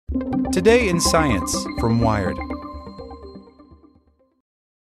Today in Science from Wired.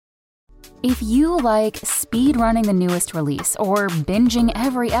 If you like speedrunning the newest release or binging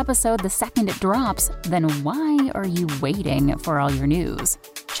every episode the second it drops, then why are you waiting for all your news?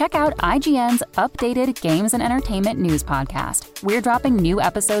 Check out IGN's updated Games and Entertainment News podcast. We're dropping new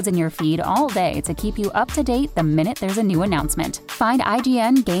episodes in your feed all day to keep you up to date the minute there's a new announcement. Find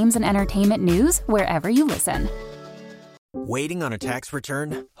IGN Games and Entertainment News wherever you listen. Waiting on a tax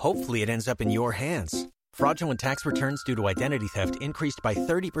return? Hopefully it ends up in your hands. Fraudulent tax returns due to identity theft increased by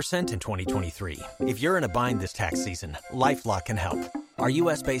 30% in 2023. If you're in a bind this tax season, LifeLock can help. Our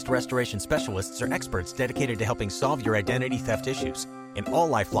U.S.-based restoration specialists are experts dedicated to helping solve your identity theft issues. And all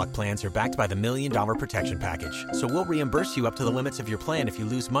LifeLock plans are backed by the $1 Million Protection Package. So we'll reimburse you up to the limits of your plan if you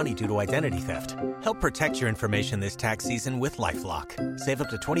lose money due to identity theft. Help protect your information this tax season with LifeLock. Save up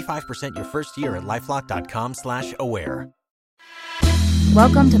to 25% your first year at LifeLock.com/aware.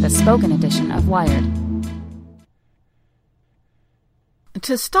 Welcome to the spoken edition of Wired.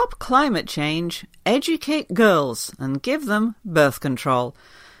 To stop climate change, educate girls and give them birth control,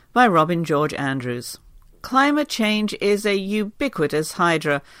 by robingeorgeandrews. Climate change is a ubiquitous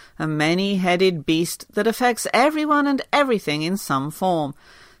hydra, a many-headed beast that affects everyone and everything in some form.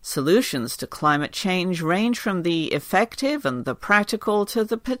 Solutions to climate change range from the effective and the practical to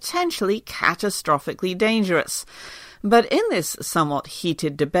the potentially catastrophically dangerous. But in this somewhat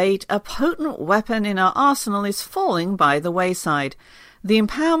heated debate, a potent weapon in our arsenal is falling by the wayside: the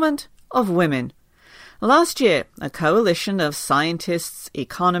empowerment of women. Last year, a coalition of scientists,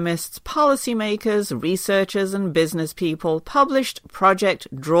 economists, policymakers, researchers, and business people published Project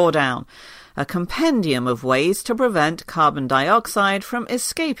Drawdown, a compendium of ways to prevent carbon dioxide from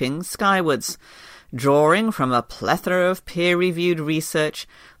escaping skywards. Drawing from a plethora of peer-reviewed research,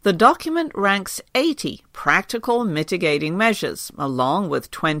 the document ranks 80 practical mitigating measures, along with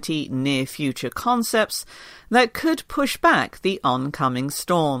 20 near-future concepts that could push back the oncoming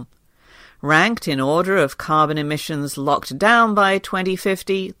storm. Ranked in order of carbon emissions locked down by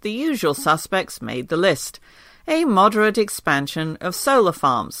 2050, the usual suspects made the list. A moderate expansion of solar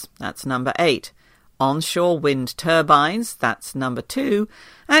farms, that's number 8. Onshore wind turbines, that's number 2,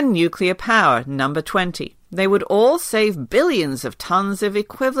 and nuclear power, number 20. They would all save billions of tons of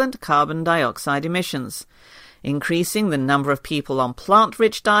equivalent carbon dioxide emissions. Increasing the number of people on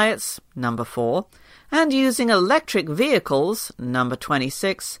plant-rich diets, number 4, and using electric vehicles, number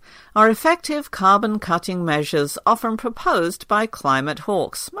 26, are effective carbon-cutting measures often proposed by climate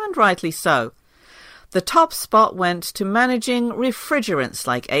hawks, and rightly so. The top spot went to managing refrigerants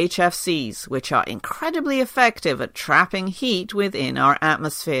like HFCs, which are incredibly effective at trapping heat within our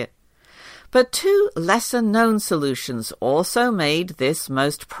atmosphere. But 2 lesser-known solutions also made this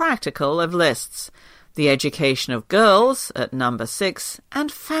most practical of lists: the education of girls at number 6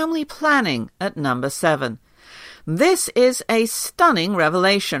 and family planning at number 7. This is a stunning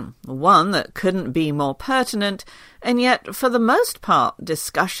revelation, one that couldn't be more pertinent, and yet, for the most part,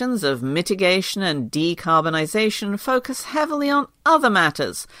 discussions of mitigation and decarbonization focus heavily on other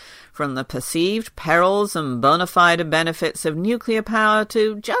matters, from the perceived perils and bona fide benefits of nuclear power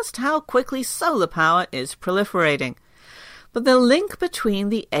to just how quickly solar power is proliferating. But the link between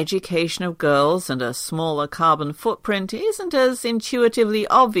the education of girls and a smaller carbon footprint isn't as intuitively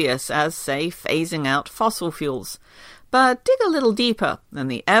obvious as, say, phasing out fossil fuels. But dig a little deeper,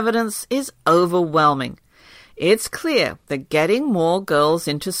 and the evidence is overwhelming. It's clear that getting more girls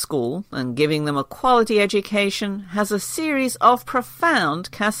into school and giving them a quality education has a series of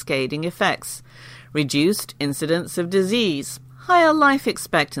profound cascading effects: reduced incidence of disease, higher life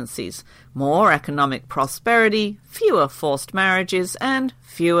expectancies, more economic prosperity, fewer forced marriages, and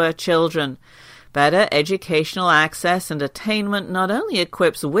fewer children. Better educational access and attainment not only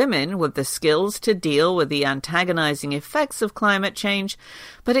equips women with the skills to deal with the antagonizing effects of climate change,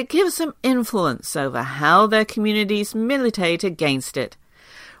 but it gives them influence over how their communities militate against it.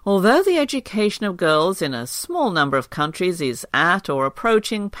 Although the education of girls in a small number of countries is at or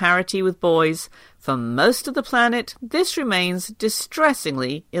approaching parity with boys, for most of the planet this remains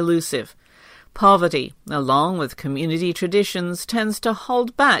distressingly elusive. Poverty, along with community traditions, tends to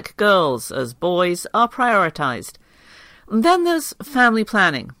hold back girls as boys are prioritized. Then there's family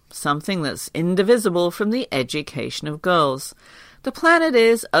planning, something that's indivisible from the education of girls. The planet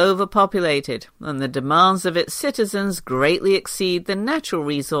is overpopulated, and the demands of its citizens greatly exceed the natural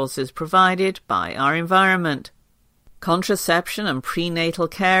resources provided by our environment. Contraception and prenatal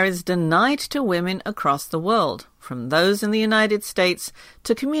care is denied to women across the world, from those in the United States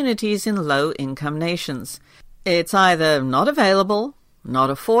to communities in low-income nations. It's either not available, not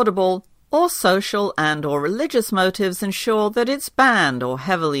affordable, or social and/or religious motives ensure that it's banned or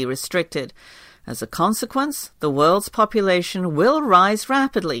heavily restricted. As a consequence, the world's population will rise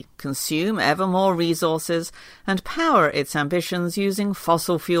rapidly, consume ever more resources, and power its ambitions using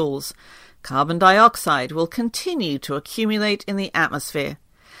fossil fuels. Carbon dioxide will continue to accumulate in the atmosphere.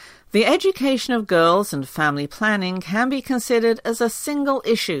 The education of girls and family planning can be considered as a single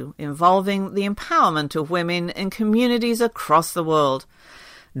issue involving the empowerment of women in communities across the world.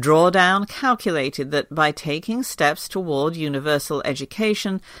 Drawdown calculated that by taking steps toward universal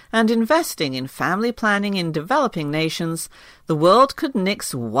education and investing in family planning in developing nations, the world could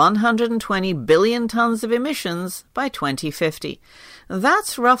nix 120 billion tons of emissions by 2050.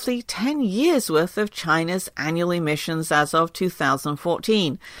 That's roughly 10 years' worth of China's annual emissions as of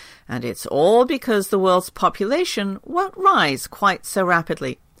 2014, and it's all because the world's population won't rise quite so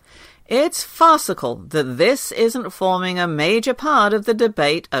rapidly. It's farcical that this isn't forming a major part of the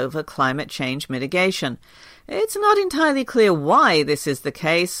debate over climate change mitigation. It's not entirely clear why this is the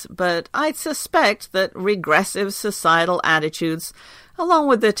case, but I'd suspect that regressive societal attitudes, along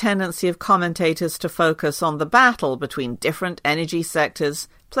with the tendency of commentators to focus on the battle between different energy sectors,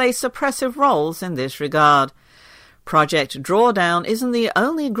 play suppressive roles in this regard. Project Drawdown isn't the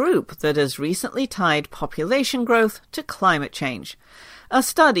only group that has recently tied population growth to climate change. A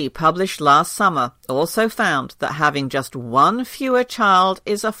study published last summer also found that having just one fewer child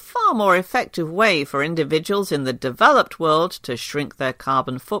is a far more effective way for individuals in the developed world to shrink their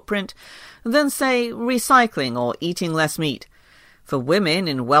carbon footprint than, say, recycling or eating less meat. For women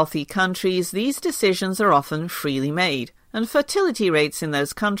in wealthy countries, these decisions are often freely made, and fertility rates in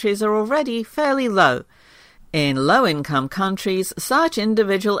those countries are already fairly low. In low-income countries, such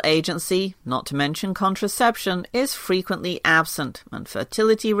individual agency, not to mention contraception, is frequently absent, and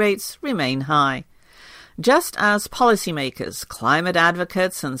fertility rates remain high. Just as policymakers, climate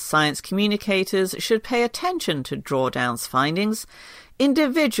advocates, and science communicators should pay attention to Drawdown's findings,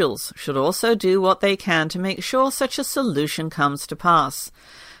 individuals should also do what they can to make sure such a solution comes to pass.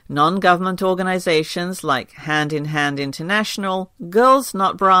 Non-government organizations like Hand in Hand International, Girls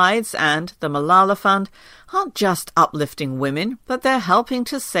Not Brides, and the Malala Fund aren't just uplifting women, but they're helping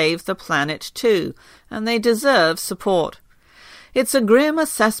to save the planet too, and they deserve support. It's a grim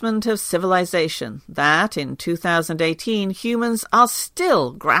assessment of civilization that, in 2018, humans are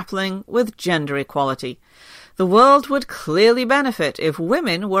still grappling with gender equality. The world would clearly benefit if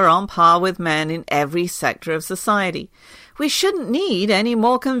women were on par with men in every sector of society. We shouldn't need any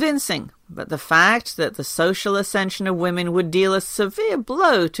more convincing, but the fact that the social ascension of women would deal a severe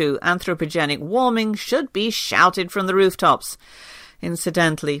blow to anthropogenic warming should be shouted from the rooftops.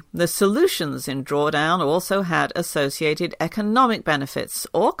 Incidentally, the solutions in Drawdown also had associated economic benefits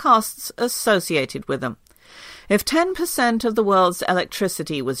or costs associated with them. If 10% of the world's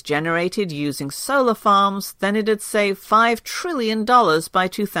electricity was generated using solar farms, then it'd save $5 trillion by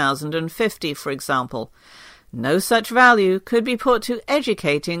 2050, for example. No such value could be put to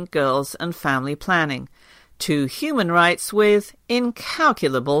educating girls and family planning, two human rights with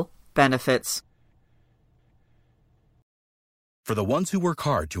incalculable benefits. For the ones who work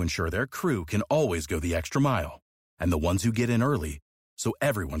hard to ensure their crew can always go the extra mile, and the ones who get in early so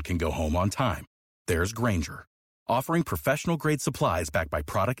everyone can go home on time, there's Grainger, offering professional-grade supplies backed by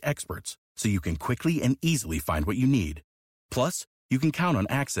product experts so you can quickly and easily find what you need. Plus, you can count on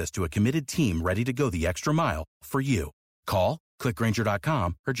access to a committed team ready to go the extra mile for you. Call, click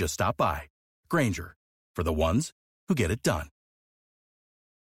Grainger.com, or just stop by. Grainger, for the ones who get it done.